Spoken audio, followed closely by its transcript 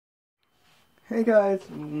Hey guys,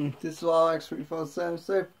 this is ep3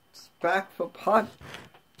 so back for part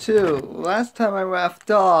 2. Last time I left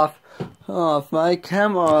off, my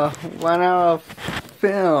camera ran out of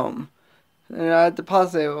film, and I had to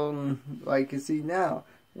pause it like you see now.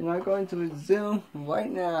 And I'm going to resume right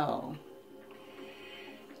now.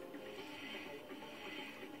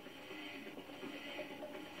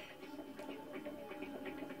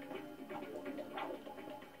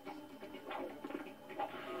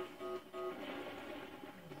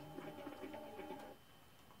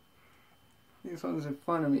 These ones in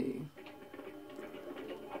front of me.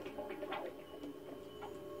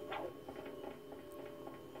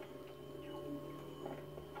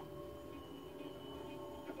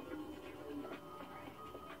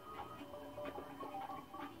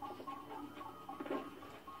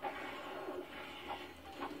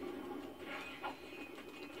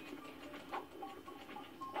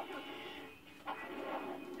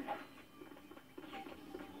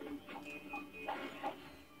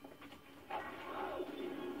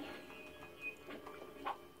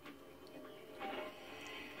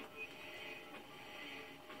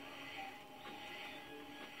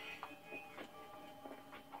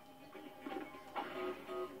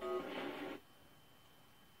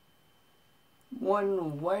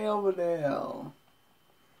 One way over there.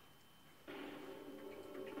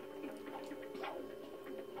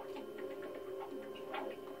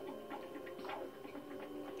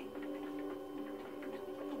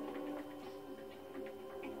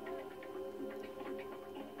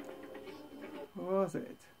 What was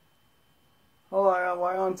it? Oh, I'm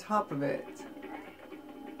right on top of it.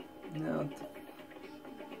 No.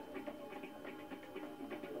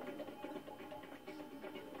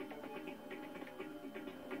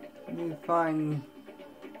 I need to find.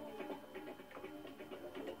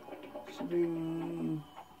 Should be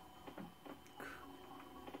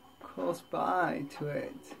close by to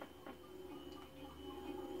it.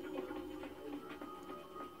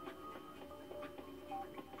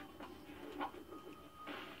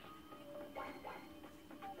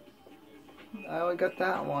 I only got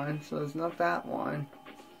that one, so it's not that one.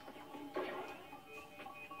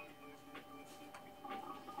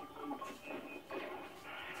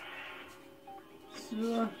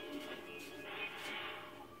 So,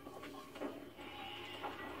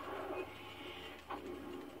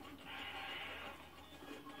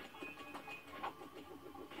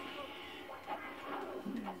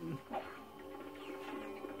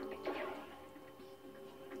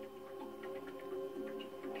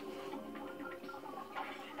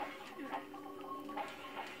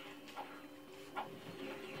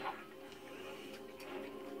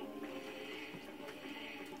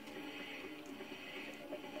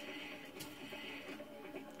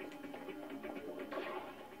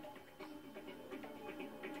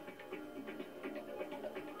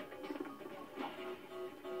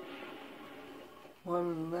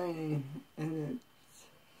 one remaining, and it's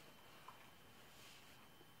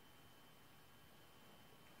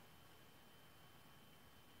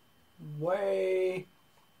way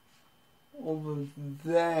over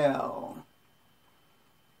there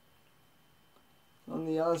on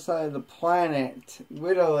the other side of the planet,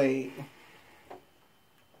 literally.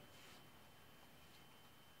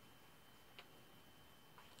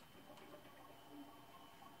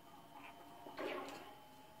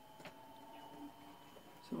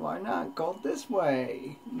 So why not go this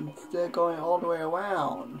way instead of going all the way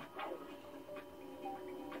around?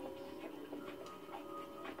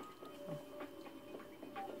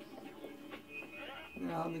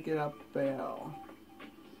 Now to get up there.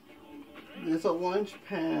 There's a launch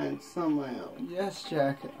pad somewhere. Yes,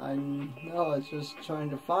 Jack, I know, I was just trying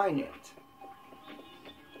to find it.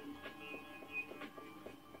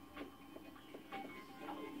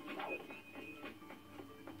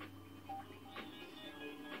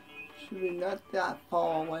 Should be not that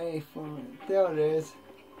far away from it. There it is.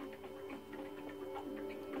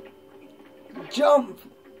 Jump!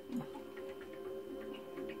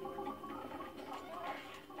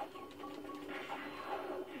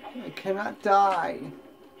 I cannot die.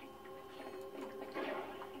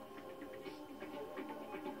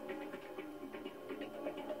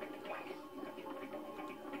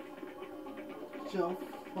 Jump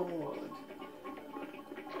forward.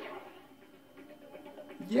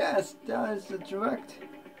 Yes, that is the direct.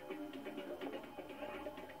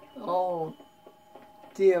 Oh,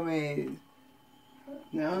 dear me.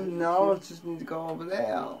 No, I just need to go over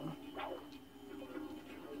there.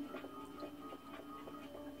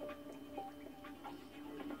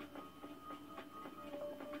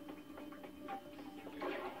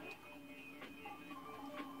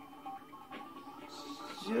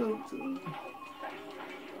 Shoot.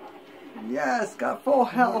 Yes, got full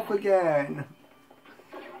health again.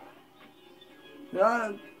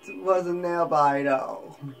 That wasn't nearby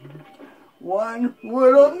though. One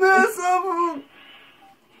little miss of him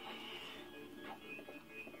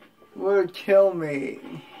would kill me.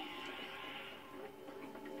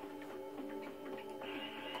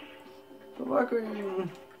 But luckily,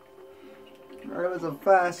 it was a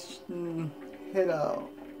fast hit out.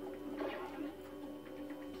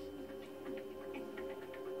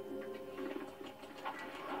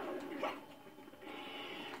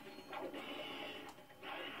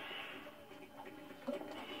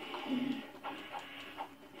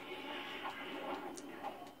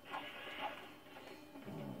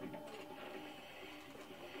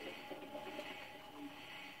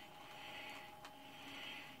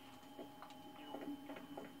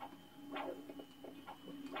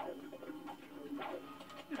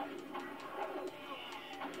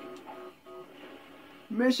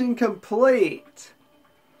 Mission complete.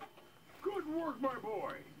 Good work, my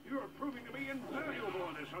boy. You are proving to be invaluable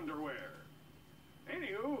in this underwear.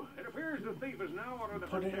 Anywho, it appears the thief is now under the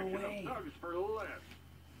protection of thugs for less.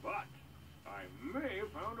 But I may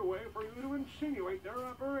have found a way for you to insinuate their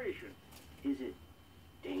operation. Is it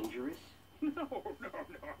dangerous? No.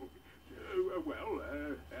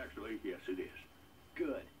 Actually, yes, it is.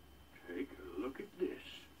 Good. Take a look at this.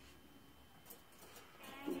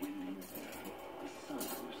 The wind in your hair, the sun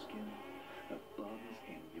on your skin, the bugs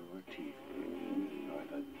in your teeth are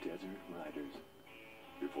the Desert Riders.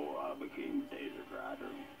 Before I became Desert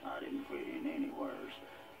Rider, I didn't fit in anywhere.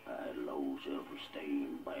 I had low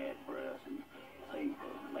self-esteem, bad breath, and thing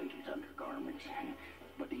for ladies' undergarments.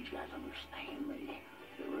 But these guys understand me.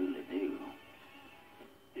 They really do.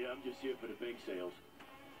 Yeah, I'm just here for the bake sales.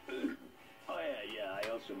 Oh yeah, I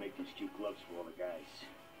also make these cute gloves for all the guys.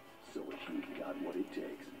 So if you've got what it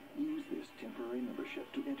takes, use this temporary membership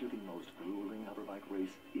to enter the most grueling hoverbike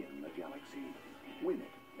race in the galaxy. Win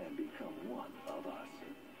it and become one of us.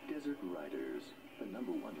 Desert Riders, the #1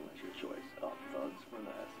 leisure choice of thugs for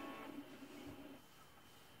less.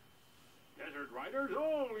 Desert Riders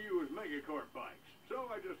all use Megacorp bikes, so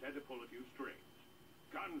I just had to pull a few strings.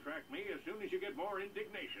 Contract me as soon as you get more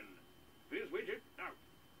indignation. Fizz Widget, out.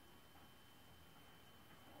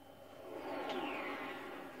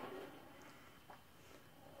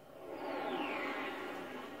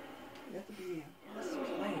 You have to be in this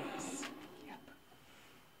place. Yep.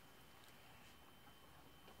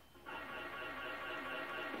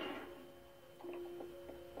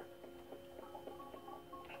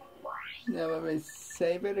 Now let me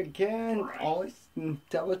save it again. Always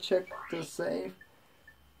double check the save.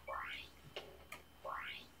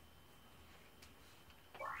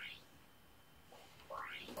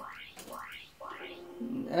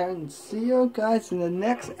 And see you guys in the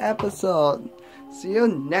next episode. See you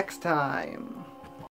next time.